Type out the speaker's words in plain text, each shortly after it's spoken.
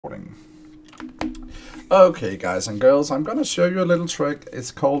Recording. Okay guys and girls, I'm gonna show you a little trick.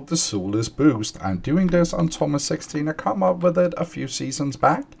 It's called the Soulless Boost. I'm doing this on T16. I come up with it a few seasons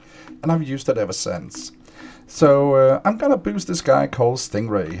back and I've used it ever since. So I'm gonna boost this guy called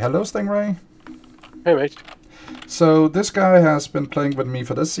Stingray. Hello Stingray. Hey mate. So this guy has been playing with me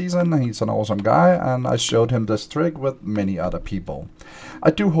for this season. He's an awesome guy and I showed him this trick with many other people.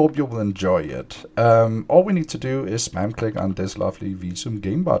 I do hope you will enjoy it. All we need to do is spam click on this lovely Visum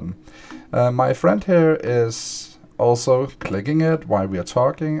game button. My friend here is also clicking it while we are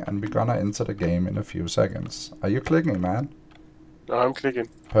talking, and we're gonna enter the game in a few seconds. Are you clicking, man? No, I'm clicking.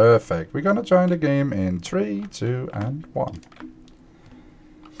 Perfect. We're gonna join the game in 3, 2, and 1.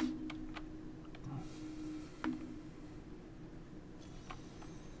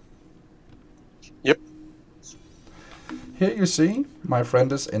 Yep. Here you see my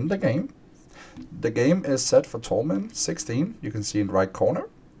friend is in the game. The game is set for T16. You can see in the right corner.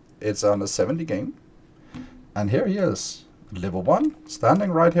 It's on a 70 game. And here he is, level 1, standing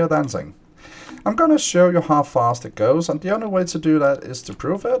right here dancing. I'm gonna show you how fast it goes, and the only way to do that is to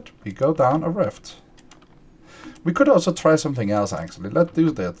prove it. We go down a rift. We could also try something else actually. Let's do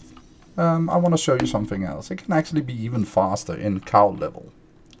that. I want to show you something else. It can actually be even faster in cow level.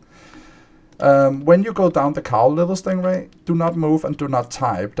 When you go down the cow level, Stingray, do not move and do not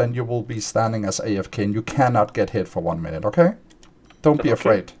type, then you will be standing as AFK and you cannot get hit for 1 minute, okay? Don't be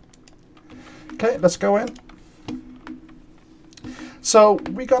afraid. Okay, let's go in. So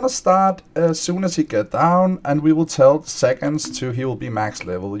we're gonna start as soon as he get down, and we will tell seconds to he will be max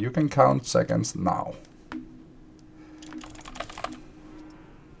level. You can count seconds now.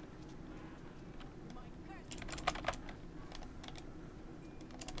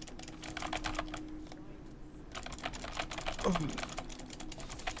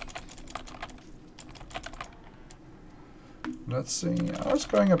 Let's see. I was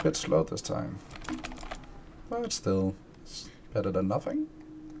going a bit slow this time, but still, it's better than nothing.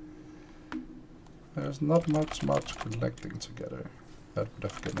 There's not much collecting together. That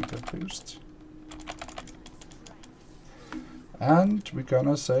would have given a good boost. And we're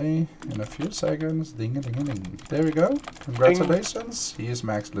gonna say in a few seconds, ding a ding a ding. There we go. Congratulations, he is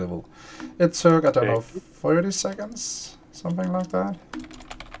max level. It took, I don't know, 30 seconds, something like that.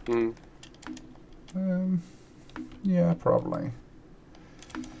 Yeah, probably.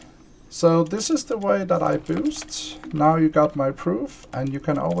 So this is the way that I boost. Now you got my proof, and you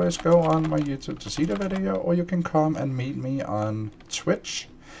can always go on my YouTube to see the video, or you can come and meet me on Twitch,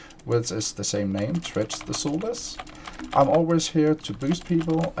 which is the same name, Twitch the Soulless. I'm always here to boost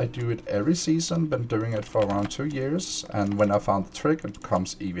people. I do it every season, been doing it for around 2 years, and when I found the trick it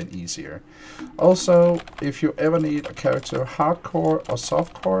becomes even easier. Also, if you ever need a character hardcore or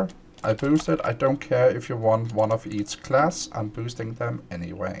softcore, I boost it. I don't care if you want one of each class, I'm boosting them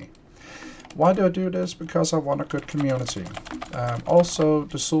anyway. Why do I do this? Because I want a good community. Also,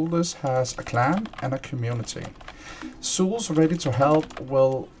 the Soulless has a clan and a community. Souls ready to help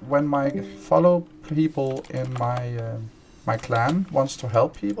will, when my fellow people in my clan wants to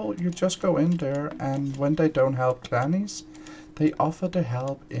help people, you just go in there, and when they don't help clannies, they offer the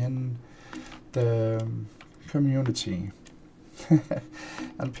help in the community.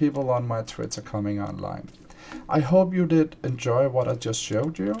 And people on my Twitch are coming online. I hope you did enjoy what I just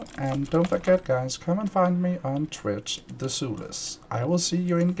showed you, and don't forget guys, come and find me on Twitch the Soulless. I will see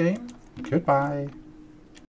you in game. Goodbye.